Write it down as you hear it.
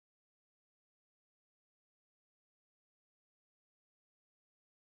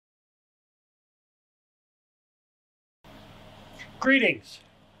Greetings,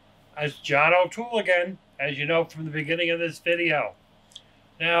 it's John O'Toole again, as you know from the beginning of this video.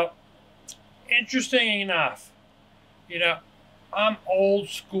 Now, interesting enough, I'm old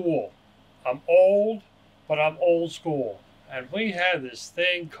school. I'm old, but I'm old school. And we have this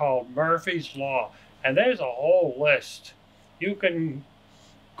thing called Murphy's Law, and there's a whole list. You can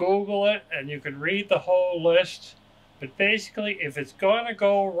Google it and you can read the whole list, but basically if it's going to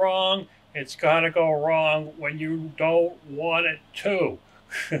go wrong, it's going to go wrong when you don't want it to.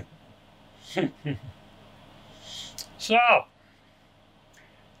 So,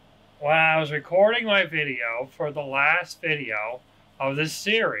 when I was recording my video for the last video of this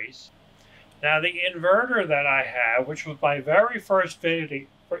series, now the inverter that I have, which was my very first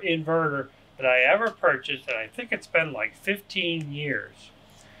inverter that I ever purchased, and I think it's been like 15 years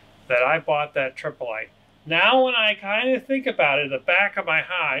that I bought that AAA. Now when I kind of think about it, in the back of my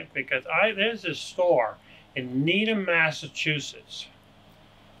mind, because there's this store in Needham, Massachusetts.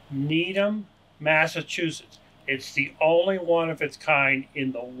 Needham, Massachusetts. It's the only one of its kind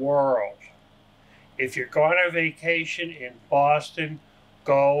in the world. If you're going on vacation in Boston,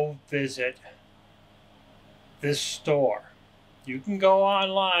 go visit this store. You can go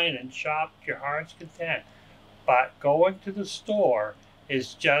online and shop to your heart's content, but going to the store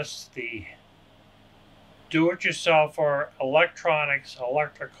is just the do-it-yourself or electronics,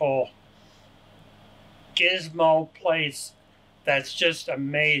 electrical gizmo place that's just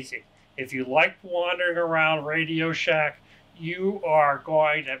amazing. If you like wandering around Radio Shack, you are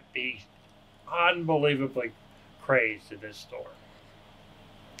going to be unbelievably crazed in this store.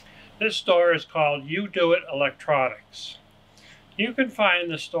 This store is called You Do It Electronics. You can find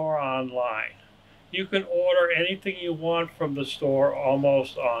the store online. You can order anything you want from the store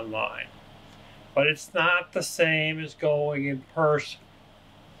almost online. But it's not the same as going in person.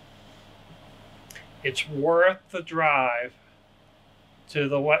 It's worth the drive to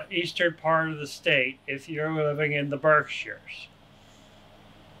the eastern part of the state if you're living in the Berkshires.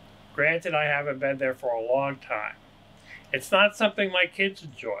 Granted, I haven't been there for a long time. It's not something my kids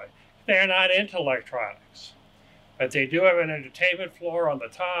enjoy. They're not into electronics. But they do have an entertainment floor on the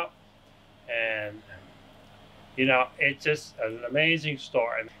top. And, it's just an amazing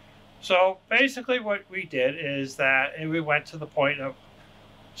store. So basically what we did is that we went to the point of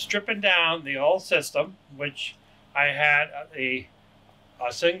stripping down the old system, which I had a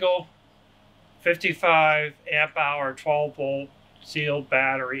single 55 amp hour 12 volt sealed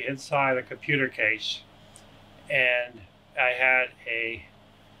battery inside a computer case. And I had a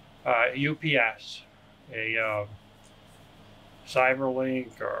UPS, a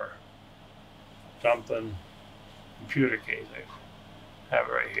Cyberlink or something computer case. I have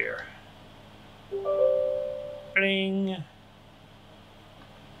it right here. Bling.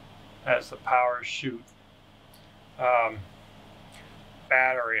 Has the power shoot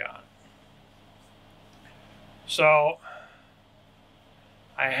battery on. So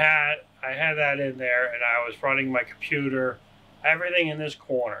I had that in there, and I was running my computer. Everything in this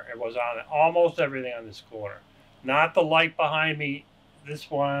corner. It was on almost everything on this corner. Not the light behind me.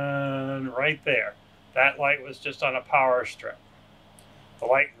 This one right there. That light was just on a power strip. The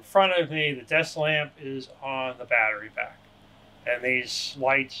light in front of me, the desk lamp, is on the battery pack. And these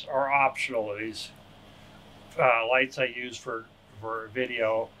lights are optional. These lights I use for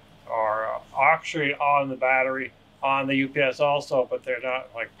video are actually on the battery, on the UPS also, but they're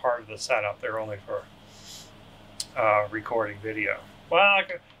not like part of the setup. They're only for recording video. Well,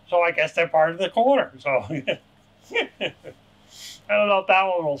 so I guess they're part of the corner. So I don't know if that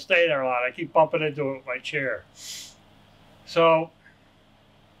one will stay there a lot. I keep bumping into it with my chair. So,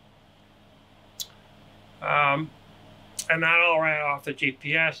 and that all ran off the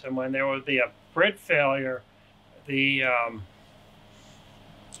GPS. And when there would be a grid failure, the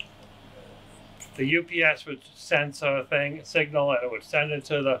UPS would send a signal, and it would send it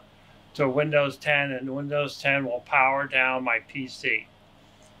to Windows 10, and Windows 10 will power down my PC.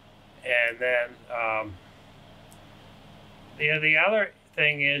 And then the other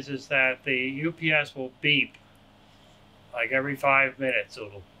thing is that the UPS will beep like every 5 minutes.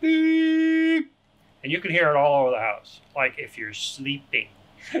 It'll beep, and you can hear it all over the house, like if you're sleeping.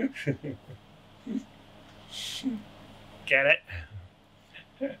 Get it?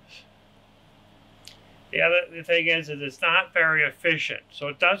 The other thing is that it's not very efficient, so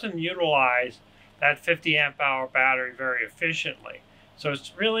it doesn't utilize that 50 amp hour battery very efficiently. So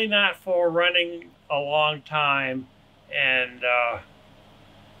it's really not for running a long time and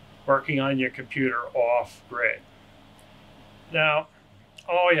working on your computer off grid. Now,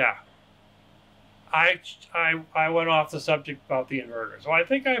 oh yeah, I went off the subject about the inverter. So I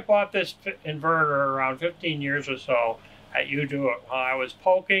think I bought this inverter around 15 years or so at You Do It while I was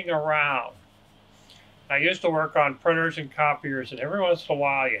poking around. I used to work on printers and copiers, and every once in a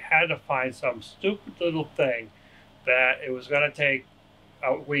while you had to find some stupid little thing that it was going to take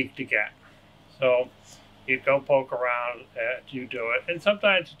a week to get. So you'd go poke around at You Do It, and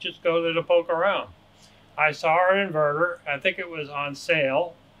sometimes you just go there to poke around. I saw an inverter. I think it was on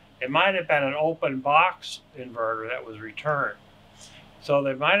sale. It might have been an open box inverter that was returned. So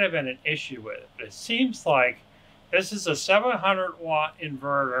there might have been an issue with it. But it seems like this is a 700 watt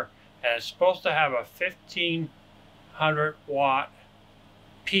inverter, and it's supposed to have a 1500 watt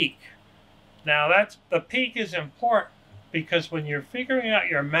peak. Now the peak is important because when you're figuring out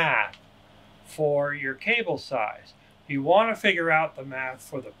your math for your cable size, you want to figure out the math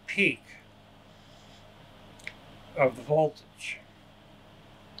for the peak of the voltage.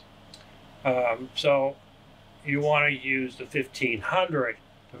 So you want to use the 1500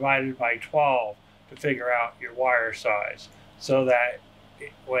 divided by 12 to figure out your wire size, so that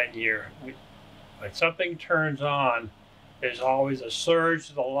when something turns on, there's always a surge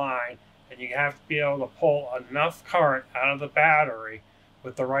to the line, and you have to be able to pull enough current out of the battery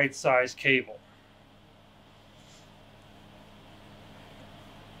with the right size cable.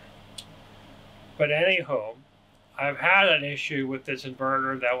 But anywho, I've had an issue with this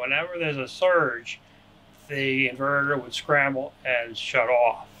inverter that whenever there's a surge, the inverter would scramble and shut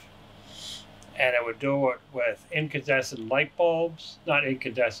off. And it would do it with incandescent light bulbs, not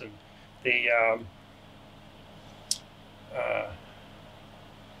incandescent, the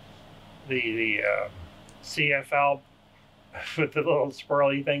CFL with the little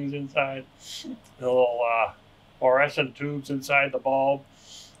swirly things inside, the little fluorescent tubes inside the bulb.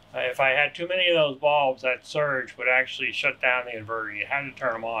 If I had too many of those bulbs, that surge would actually shut down the inverter. You had to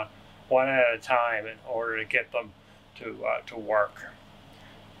turn them on one at a time in order to get them to work.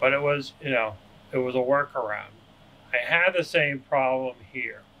 But it was, it was a workaround. I had the same problem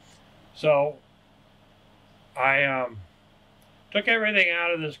here. So I took everything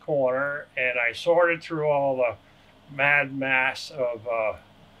out of this corner, and I sorted through all the mad mass of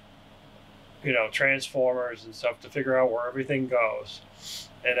transformers and stuff to figure out where everything goes.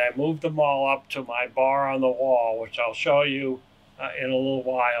 And I moved them all up to my bar on the wall, which I'll show you in a little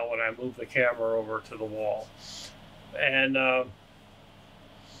while when I move the camera over to the wall. And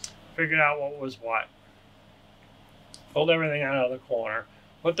figured out what was what. Pulled everything out of the corner.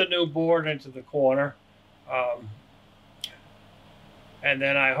 Put the new board into the corner. And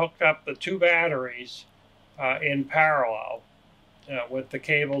then I hooked up the two batteries in parallel with the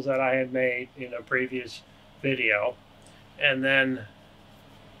cables that I had made in a previous video. And then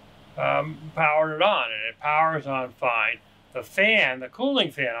powered it on, and it powers on fine. The fan, the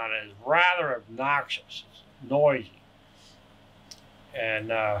cooling fan on it is rather obnoxious. It's noisy.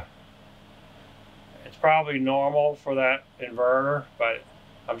 And it's probably normal for that inverter, but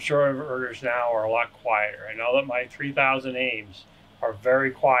I'm sure inverters now are a lot quieter. I know that my 3000 AIMs are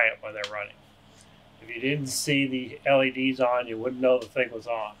very quiet when they're running. If you didn't see the LEDs on, you wouldn't know the thing was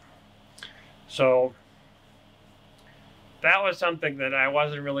on. So that was something that I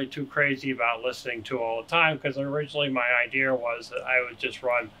wasn't really too crazy about listening to all the time, because originally my idea was that I would just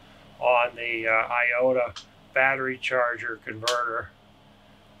run on the IOTA battery charger converter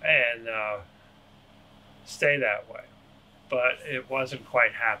and stay that way. But it wasn't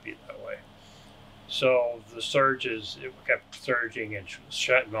quite happy that way. So the surges, it kept surging and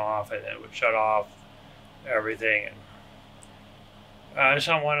shutting off, and it would shut off everything. And it's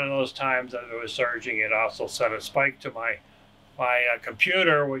on one of those times that it was surging, it also set a spike to my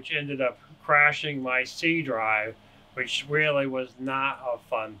computer, which ended up crashing my C drive, which really was not a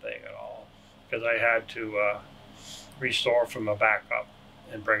fun thing at all, because I had to restore from a backup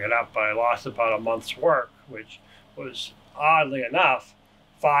and bring it up. But I lost about a month's work, which was, oddly enough,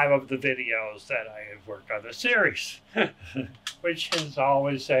 5 of the videos that I had worked on the series, which is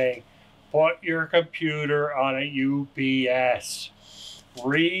always saying, put your computer on a UPS.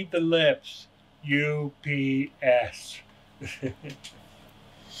 Read the lips, UPS.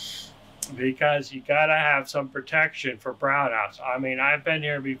 Because you gotta have some protection for brownouts. I mean, I've been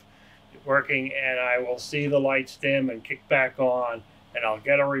here working, and I will see the lights dim and kick back on, and I'll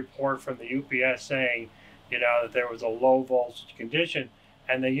get a report from the UPS saying, that there was a low voltage condition,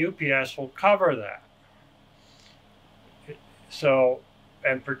 and the UPS will cover that. So,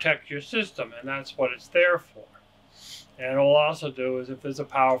 and protect your system, and that's what it's there for. And it'll also do is, if there's a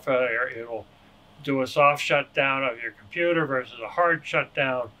power failure, it'll do a soft shutdown of your computer versus a hard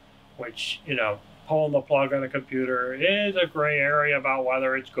shutdown, which, pulling the plug on the computer is a gray area about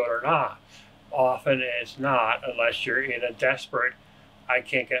whether it's good or not. Often it's not, unless you're in a desperate, I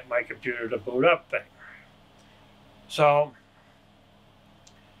can't get my computer to boot up thing. So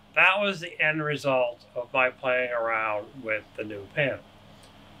that was the end result of my playing around with the new panel.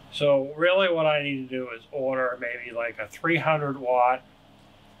 So really what I need to do is order maybe like a 300 watt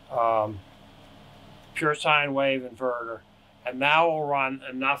pure sine wave inverter, and that will run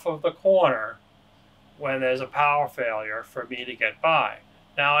enough of the corner when there's a power failure for me to get by.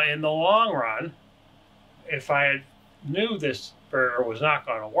 Now in the long run, if I knew this inverter was not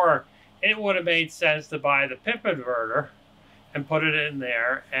going to work, it would have made sense to buy the PIP inverter and put it in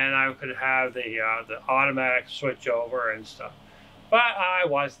there, and I could have the automatic switch over and stuff. But I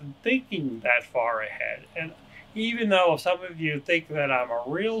wasn't thinking that far ahead. And even though some of you think that I'm a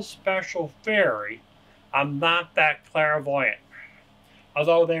real special fairy, I'm not that clairvoyant.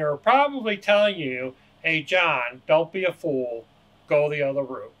 Although they were probably telling you, hey John, don't be a fool, go the other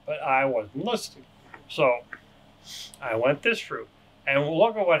route. But I wasn't listening. So I went this route. And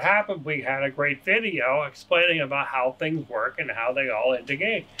look at what happened. We had a great video explaining about how things work and how they all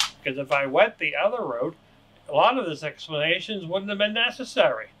integrate. Because if I went the other route, a lot of these explanations wouldn't have been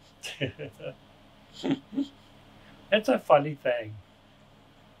necessary. It's a funny thing.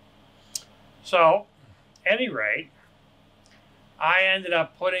 So, at any rate, I ended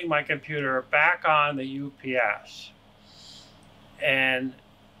up putting my computer back on the UPS. And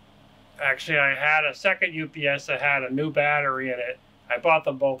actually, I had a second UPS that had a new battery in it. I bought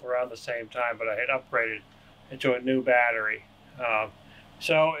them both around the same time, but I had upgraded into a new battery.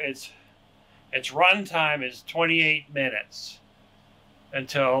 So its runtime is 28 minutes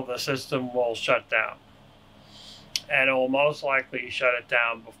until the system will shut down. And it will most likely shut it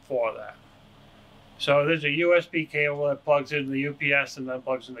down before that. So there's a USB cable that plugs into the UPS and then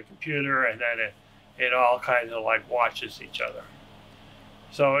plugs in the computer, and then it all kind of like watches each other.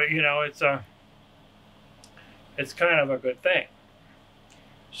 So, you know, it's kind of a good thing.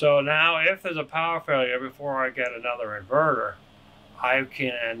 So now if there's a power failure before I get another inverter, I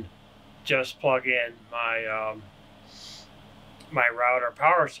can just plug in my my router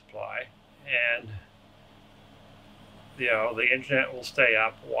power supply, and you know, the internet will stay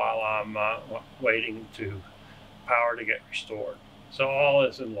up while I'm waiting to power to get restored. So all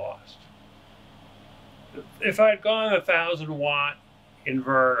isn't lost. If I'd gone 1,000 watt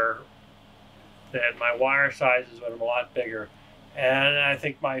inverter, then my wire sizes would have been a lot bigger, and I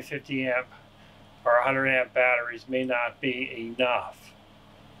think my 50 amp or 100 amp batteries may not be enough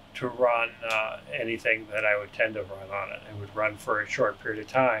to run anything that I would tend to run on it. It would run for a short period of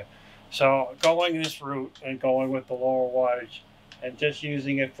time. So going this route and going with the lower wattage and just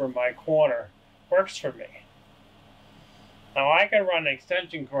using it for my corner works for me. Now I can run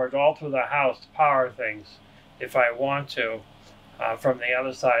extension cords all through the house to power things if I want to from the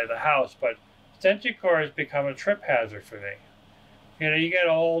other side of the house, but extension cords become a trip hazard for me. You know, you get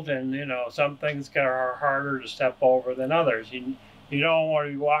old and, you know, some things are harder to step over than others. You don't want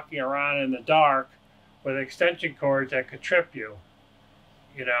to be walking around in the dark with extension cords that could trip you,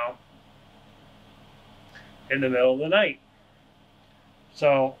 you know, in the middle of the night.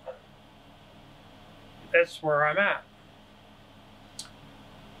 So that's where I'm at.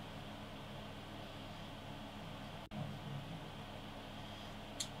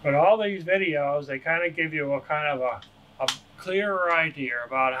 But all these videos, they kind of give you a clearer idea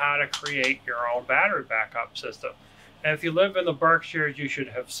about how to create your own battery backup system. And if you live in the Berkshires, you should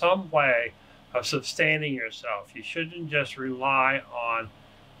have some way of sustaining yourself. You shouldn't just rely on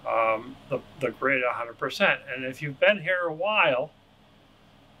the grid 100%. And if you've been here a while,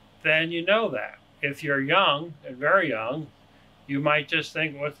 then you know that. If you're young and very young, you might just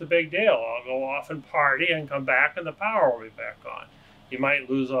think, what's the big deal? I'll go off and party and come back and the power will be back on. You might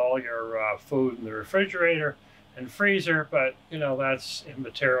lose all your food in the refrigerator and freezer, but you know, that's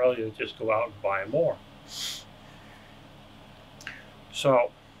immaterial. You just go out and buy more.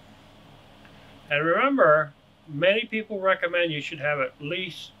 So, and remember, many people recommend you should have at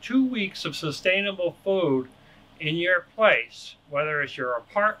least 2 weeks of sustainable food in your place, whether it's your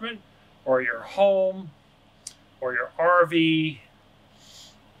apartment or your home or your RV.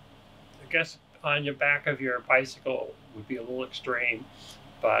 I guess on your back of your bicycle would be a little extreme,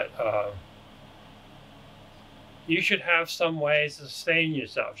 but you should have some ways to sustain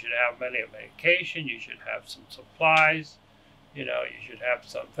yourself. You should have medication, you should have some supplies, you know, you should have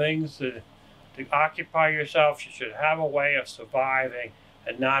some things to occupy yourself. You should have a way of surviving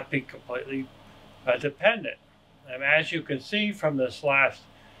and not be completely dependent. And as you can see from this last,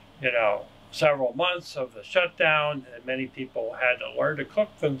 you know, several months of the shutdown, many people had to learn to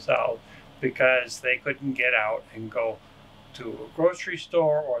cook themselves because they couldn't get out and go to a grocery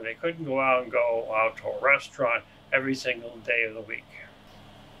store, or they couldn't go out and go out to a restaurant every single day of the week.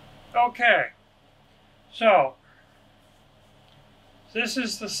 Okay, so This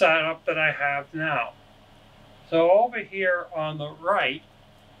is the setup that I have now. So over here on the right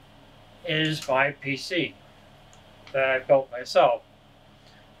is my PC that I built myself.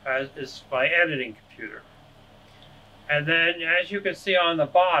 It's my editing computer. And then, as you can see on the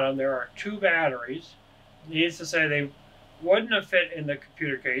bottom, there are 2 batteries. Needless to say, they wouldn't have fit in the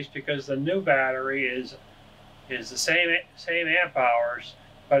computer case because the new battery is the same amp hours,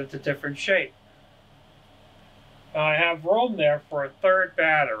 but it's a different shape. I have room there for a 3rd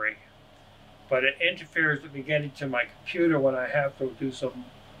battery, but it interferes with me getting to my computer when I have to do some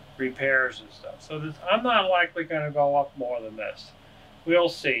repairs and stuff. So I'm not likely going to go up more than this. We'll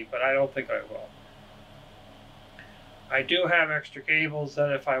see, but I don't think I will. I do have extra cables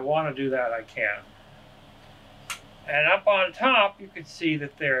that if I want to do that, I can. And up on top, you can see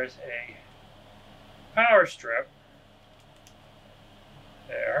that there's a power strip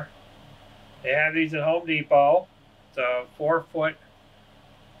there. They have these at Home Depot. It's a 4-foot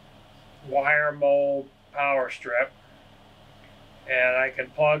wire mold power strip. And I can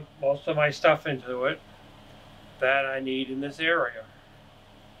plug most of my stuff into it that I need in this area.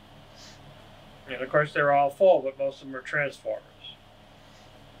 And of course they're all full, but most of them are transformers.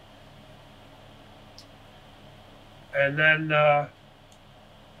 And then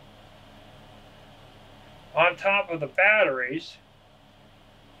on top of the batteries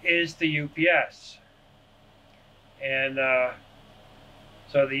is the UPS. And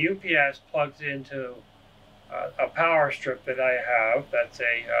so the UPS plugs into a power strip that I have. That's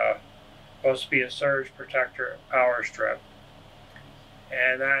supposed to be a surge protector power strip.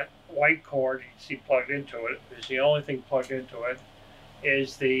 And that white cord you see plugged into it is the only thing plugged into it.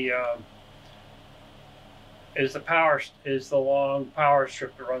 Is the long power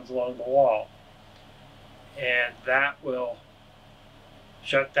strip that runs along the wall, and that will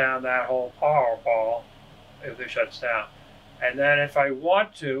shut down that whole power ball if it shuts down. And then if I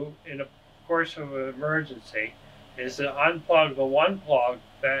want to, in a course of an emergency, is to unplug the one plug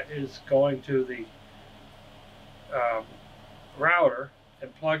that is going to the router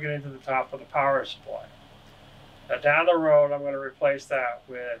and plug it into the top of the power supply. Now down the road, I'm going to replace that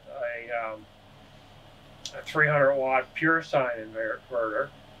with a 300 watt pure sine inverter,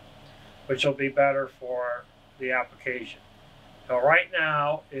 which will be better for the application. Now right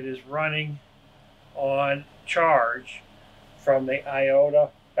now it is running on charge from the IOTA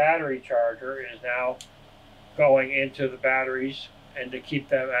battery charger. It is now going into the batteries and to keep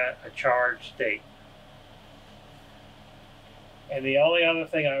them at a charged state. And the only other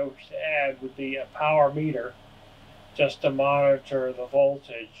thing I would add would be a power meter just to monitor the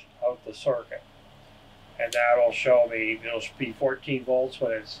voltage of the circuit. And that'll show me, it'll be 14 volts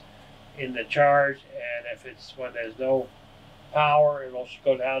when it's in the charge, and if it's when there's no power, it'll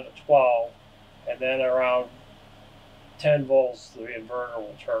go down to 12, and then around 10 volts the inverter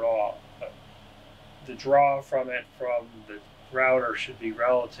will turn off. But the draw from it from the router should be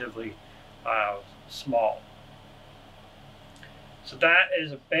relatively small. So that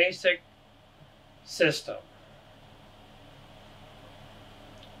is a basic system.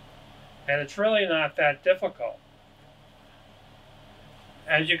 And it's really not that difficult.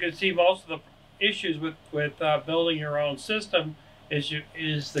 As you can see, most of the issues with building your own system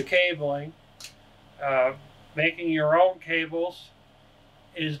is the cabling. Making your own cables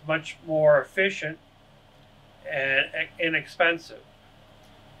is much more efficient and inexpensive,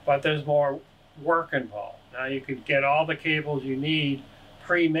 but there's more work involved. Now you can get all the cables you need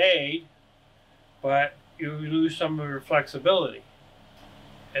pre-made, but you lose some of your flexibility.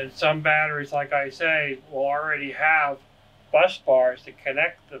 And some batteries, like I say, will already have bus bars to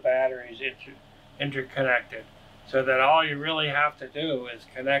connect the batteries interconnected, so that all you really have to do is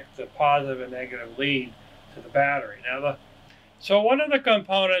connect the positive and negative lead to the battery. Now, so one of the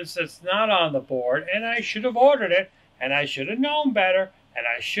components that's not on the board, and I should have ordered it, and I should have known better, and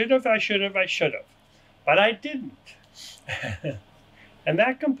I should have, but I didn't. And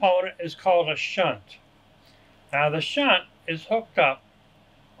that component is called a shunt. Now the shunt is hooked up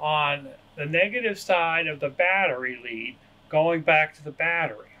on the negative side of the battery lead going back to the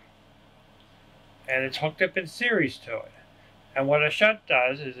battery. And it's hooked up in series to it. And what a shunt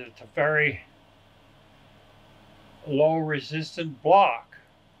does is it's a very low resistant block.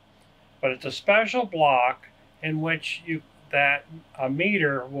 But it's a special block in which a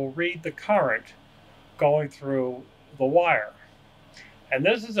meter will read the current going through the wire. And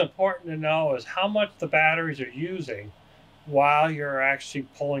this is important to know, is how much the batteries are using while you're actually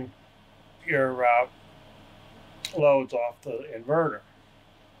pulling your loads off the inverter.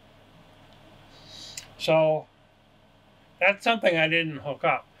 So that's something I didn't hook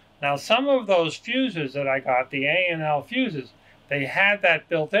up. Now some of those fuses that I got, the A and L fuses, they had that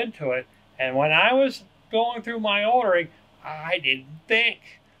built into it. And when I was going through my ordering, I didn't think.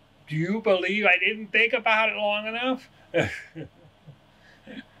 Do you believe I didn't think about it long enough?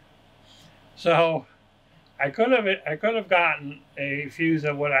 So I could have gotten a fuse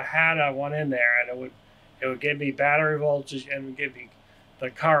that would have had one in there, and it would give me battery voltage and would give me the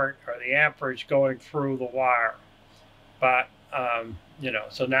current or the amperage going through the wire. But you know,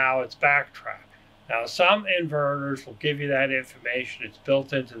 so now it's backtracked. Now some inverters will give you that information; it's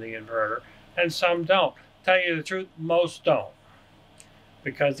built into the inverter, and some don't. Tell you the truth, most don't,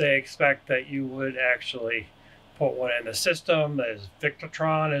 because they expect that you would actually put one in the system. There's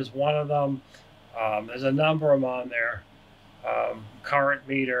Victron is one of them. There's a number of them on there. Current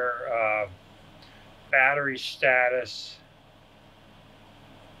meter, battery status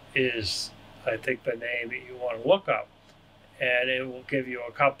is, I think, the name that you want to look up. And it will give you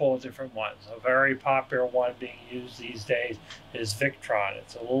a couple of different ones. A very popular one being used these days is Victron.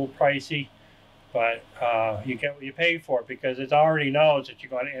 It's a little pricey, but you get what you pay for because it already knows that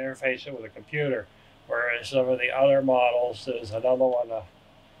you're going to interface it with a computer. Whereas some of the other models, there's another one,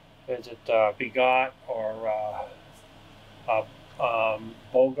 is it Begot or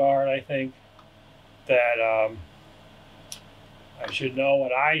Bogart, I think, that I should know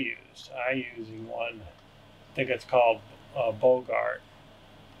what I used. I using one, I think it's called Bogart,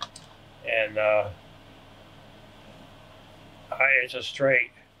 and it's a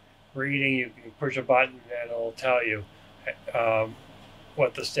straight reading. You can push a button and it'll tell you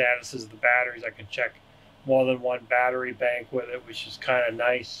what the status is of the batteries. I can check more than one battery bank with it, which is kind of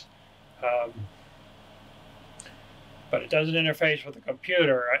nice. But it doesn't interface with the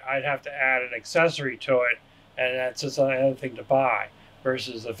computer. I'd have to add an accessory to it, and that's just another thing to buy.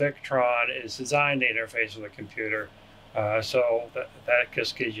 Versus the Victron is designed to interface with a computer, so that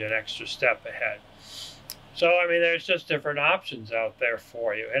just gives you an extra step ahead. So, I mean, there's just different options out there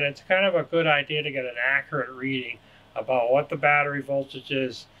for you, and it's kind of a good idea to get an accurate reading about what the battery voltage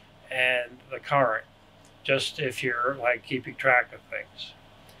is and the current, just if you're like keeping track of things.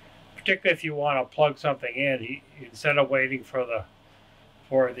 Particularly if you want to plug something in, instead of waiting for the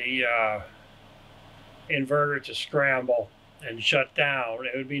inverter to scramble and shut down,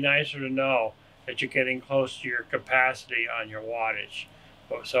 it would be nicer to know that you're getting close to your capacity on your wattage.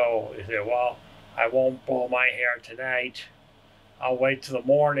 So you say, well, I won't blow my hair tonight. I'll wait till the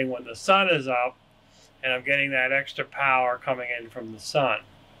morning when the sun is up and I'm getting that extra power coming in from the sun.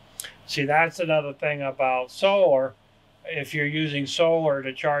 See, that's another thing about solar. If you're using solar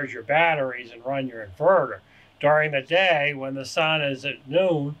to charge your batteries and run your inverter, during the day when the sun is at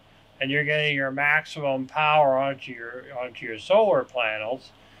noon and you're getting your maximum power onto your solar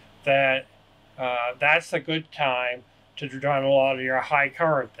panels, that's a good time to run a lot of your high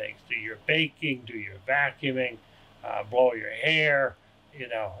current things. Do your baking, do your vacuuming, blow your hair, you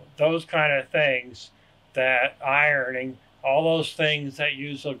know, those kind of things, that ironing, all those things that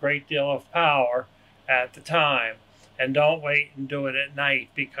use a great deal of power at the time. And don't wait and do it at night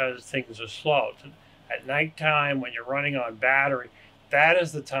because things are slow. At nighttime, when you're running on battery, that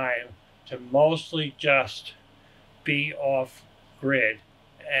is the time to mostly just be off grid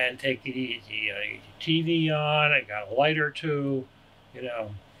and take it easy. You know, you get your TV on, I got a light or two, you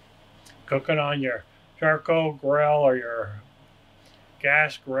know, cooking on your charcoal grill or your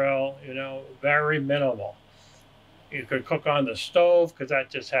gas grill, you know, very minimal. You could cook on the stove because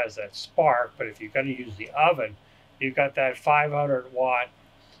that just has that spark, but if you're going to use the oven, you've got that 500-watt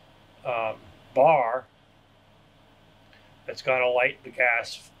bar that's going to light the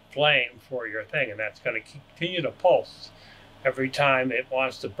gas flame for your thing, and that's going to continue to pulse every time it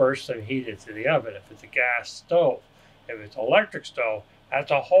wants to burst some heat into the oven. If it's a gas stove, if it's an electric stove, that's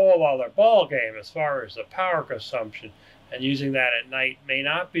a whole other ball game as far as the power consumption, and using that at night may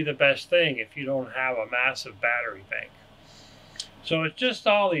not be the best thing if you don't have a massive battery bank. So it's just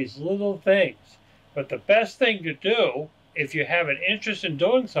all these little things. But the best thing to do, if you have an interest in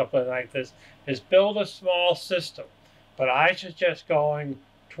doing something like this, is build a small system. But I suggest going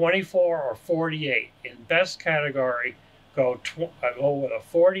 24 or 48. In best category, go with a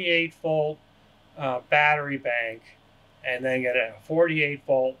 48-volt battery bank and then get a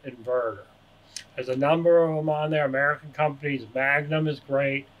 48-volt inverter. There's a number of them on there. American companies, Magnum is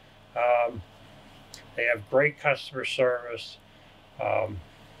great. They have great customer service.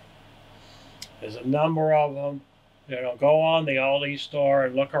 There's a number of them. You know, go on the Aldi store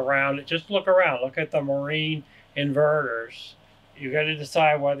and look around. Just look around. Look at the marine inverters. You got to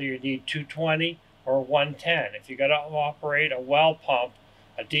decide whether you need 220 or 110. If you got to operate a well pump,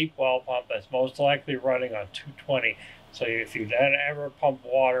 a deep well pump, that's most likely running on 220. So if you don't ever pump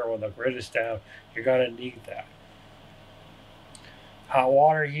water when the grid is down, you're going to need that. hot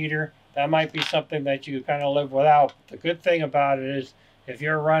water heater, that might be something that you kind of live without. The good thing about it is if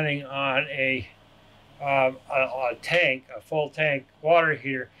you're running on a tank, a full tank water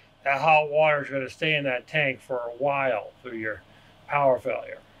heater, that hot water is going to stay in that tank for a while through your power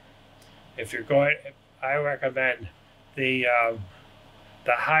failure. If you're going, I recommend the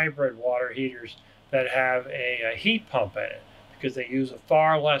hybrid water heaters that have a heat pump in it because they use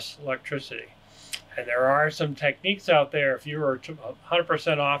far less electricity. And there are some techniques out there if you were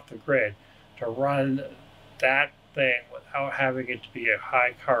 100% off the grid to run that thing without having it to be a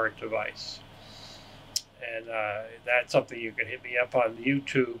high current device. And that's something you can hit me up on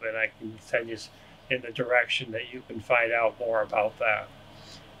YouTube and I can send you in the direction that you can find out more about that.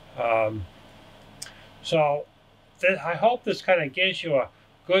 So I hope this kind of gives you a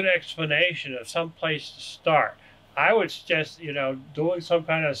good explanation of some place to start. I would suggest, doing some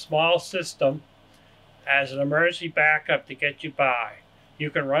kind of small system as an emergency backup to get you by. You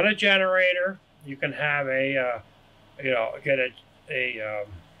can run a generator. You can have get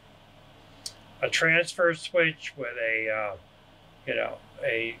a transfer switch with a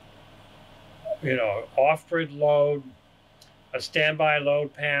off-grid load, a standby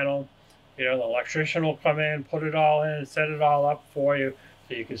load panel. The electrician will come in, put it all in, set it all up for you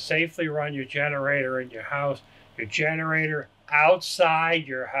so you can safely run your generator in your house. Your generator outside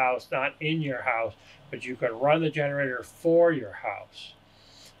your house, not in your house, but you can run the generator for your house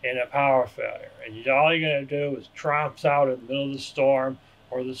in a power failure. And all you're going to do is tromps out in the middle of the storm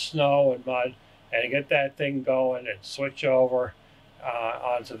or the snow and mud and get that thing going and switch over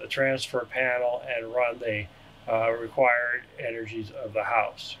onto the transfer panel and run the required energies of the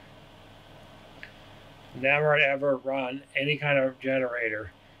house. Never ever run any kind of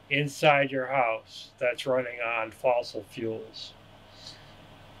generator inside your house that's running on fossil fuels.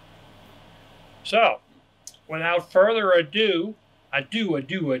 So, without further ado, I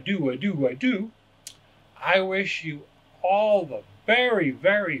wish you all the very,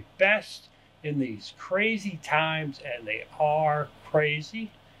 very best in these crazy times, and they are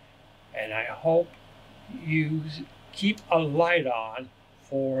crazy. And I hope you keep a light on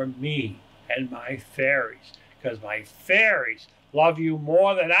for me and my fairies, because my fairies love you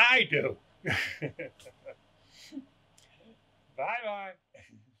more than I do. Bye-bye.